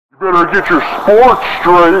better get your sports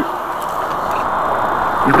straight.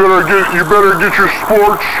 You better get your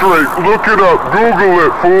sports straight. Look it up. Google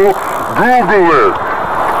it, fool. Google it.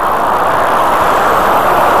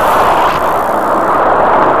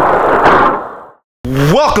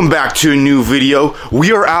 Welcome back to a new video.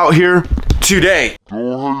 We are out here today.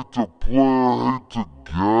 Don't hate the player, hate the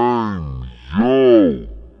game. Yo,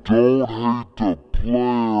 don't hate the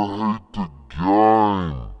player, hate the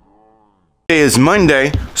game. Today is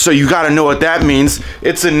Monday, so you gotta know what that means.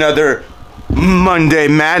 It's another Monday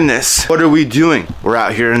Madness. What are we doing? We're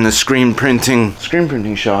out here in the screen printing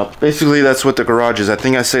shop. Basically, that's what the garage is. I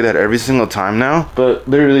think I say that every single time now, but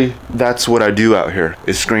literally, that's what I do out here,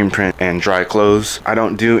 is screen print and dry clothes. I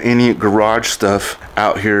don't do any garage stuff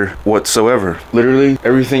out here whatsoever. Literally,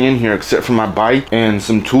 everything in here except for my bike and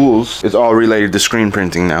some tools is all related to screen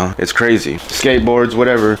printing now. It's crazy. Skateboards,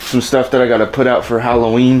 whatever. Some stuff that I gotta put out for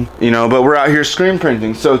Halloween, you know, but we're out here screen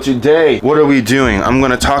printing. So today, what are we doing? I'm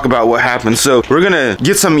gonna talk about what happened. So we're gonna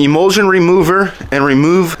get some emulsion remover and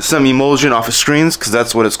remove some emulsion off of screens, because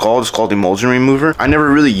that's what it's called. It's called emulsion remover. I never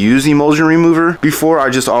really used emulsion remover before. I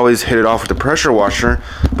just always hit it off with a pressure washer,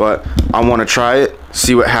 but I want to try it,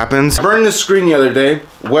 see what happens. I burned the screen the other day,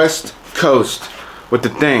 West Coast, with the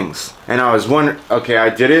things, and I was wondering, okay, I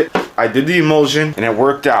did it. I did the emulsion and it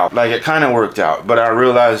worked out. Like, it kind of worked out, but I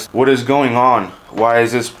realized, what is going on? Why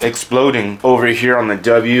is this exploding over here on the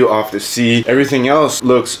W, off the C? Everything else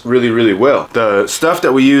looks really, really well. The stuff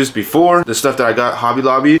that we used before, the stuff that I got Hobby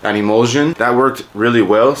Lobby, that emulsion, that worked really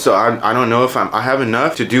well. So I don't know if I have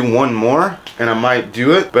enough to do one more, and I might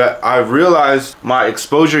do it, but I realized my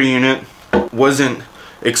exposure unit wasn't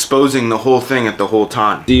exposing the whole thing at the whole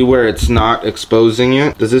time. See where it's not exposing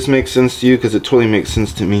it? Does this make sense to you? Because it totally makes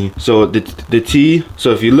sense to me. So the T,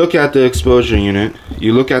 so if you look at the exposure unit,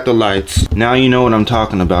 you look at the lights, now you know what I'm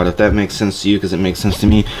talking about, if that makes sense to you, because it makes sense to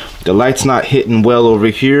me. The light's not hitting well over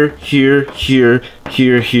here, here, here,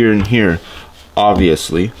 here, here, and here,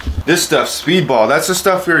 obviously. This stuff, Speedball, that's the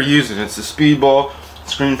stuff we were using. It's the Speedball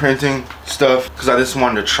screen printing stuff, because I just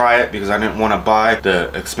wanted to try it, because I didn't want to buy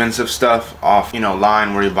the expensive stuff off, you know,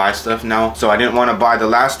 line where you buy stuff now. So I didn't want to buy, the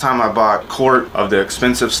last time I bought a quart of the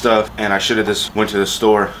expensive stuff, and I should have just went to the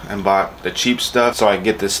store and bought the cheap stuff so I could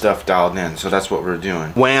get this stuff dialed in. So that's what we're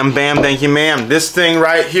doing. Wham bam, thank you ma'am. This thing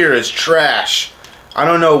right here is trash. I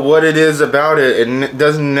don't know what it is about it. It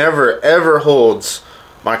doesn't never ever holds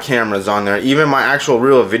my cameras on there. Even my actual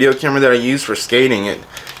real video camera that I use for skating, it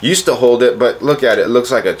used to hold it, but look at it. It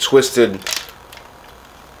looks like a twisted,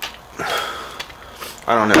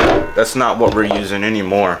 I don't know. That's not what we're using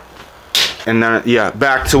anymore. And then, yeah,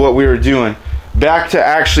 back to what we were doing. Back to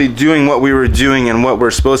actually doing what we were doing, and what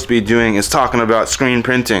we're supposed to be doing is talking about screen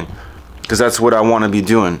printing, because that's what I want to be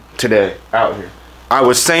doing today out here. I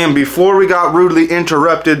was saying before we got rudely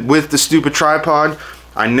interrupted with the stupid tripod,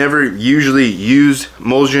 I never usually use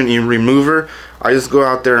emulsion remover. I just go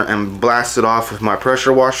out there and blast it off with my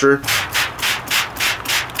pressure washer.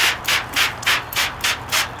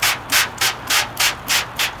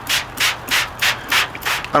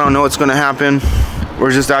 I don't know what's gonna happen.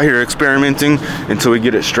 We're just out here experimenting until we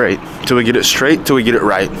get it straight. Till we get it straight, till we get it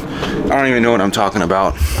right. I don't even know what I'm talking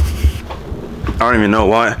about. I don't even know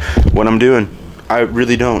what I'm doing. I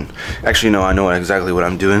really don't. Actually, no, I know exactly what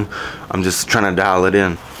I'm doing. I'm just trying to dial it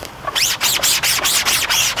in.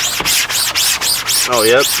 Oh,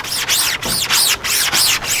 yep.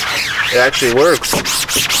 It actually works.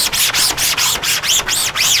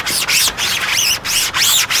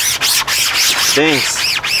 Thanks.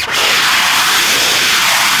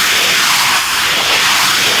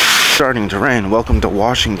 Starting to rain. Welcome to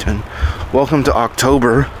Washington. Welcome to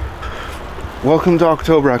October. Welcome to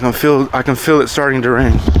October. I can feel it starting to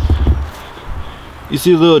rain. You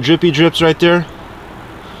see the little drippy drips right there?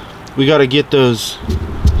 We gotta get those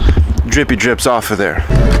drippy drips off of there.